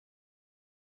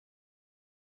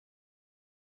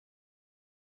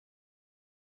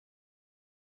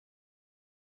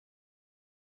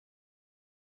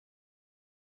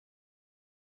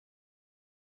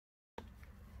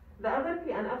The other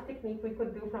PNF technique we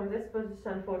could do from this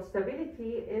position for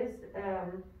stability is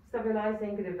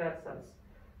stabilizing reversals.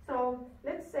 So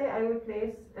let's say I will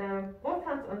place both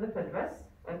hands on the pelvis,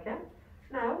 okay?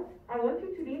 Now I want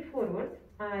you to lean forward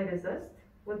and I resist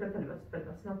with the pelvis,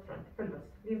 not front, pelvis.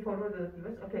 Lean forward with the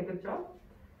pelvis, okay, good job.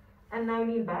 And now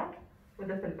lean back with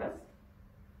the pelvis,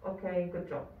 okay, good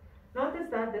job. Notice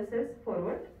that this is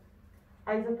forward,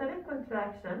 isotonic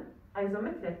contraction,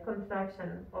 isometric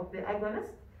contraction of the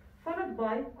agonist, followed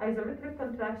by isometric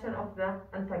contraction of the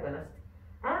antagonist.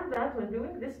 And that when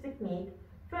doing this technique,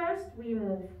 first we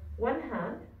move one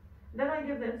hand, then I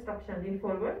give the instruction, lean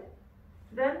forward,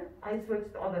 then I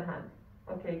switch the other hand.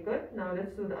 Okay, good. Now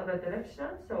let's do the other direction.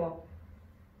 So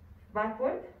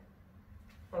backward,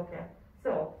 okay.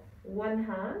 So one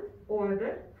hand,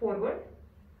 order, forward,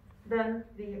 then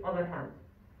the other hand.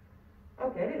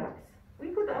 Okay, relax. We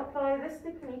could apply this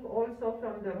technique also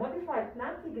from the modified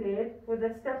Plantigrade with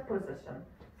a step position.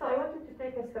 So I want you to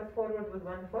take a step forward with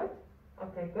one foot.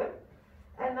 Okay, good.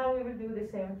 And now we will do the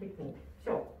same technique.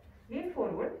 So lean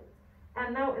forward,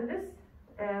 and now in this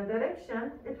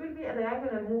direction, it will be a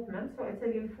diagonal movement. So it's a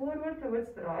lean forward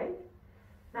towards the right.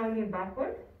 Now lean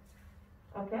backward,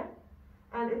 okay,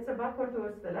 and it's a backward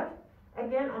towards the left.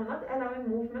 Again, I'm not allowing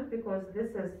movement because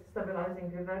this is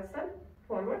stabilizing reversal.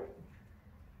 Forward,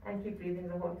 and keep breathing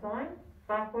the whole time.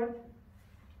 Backward,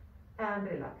 and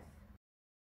relax.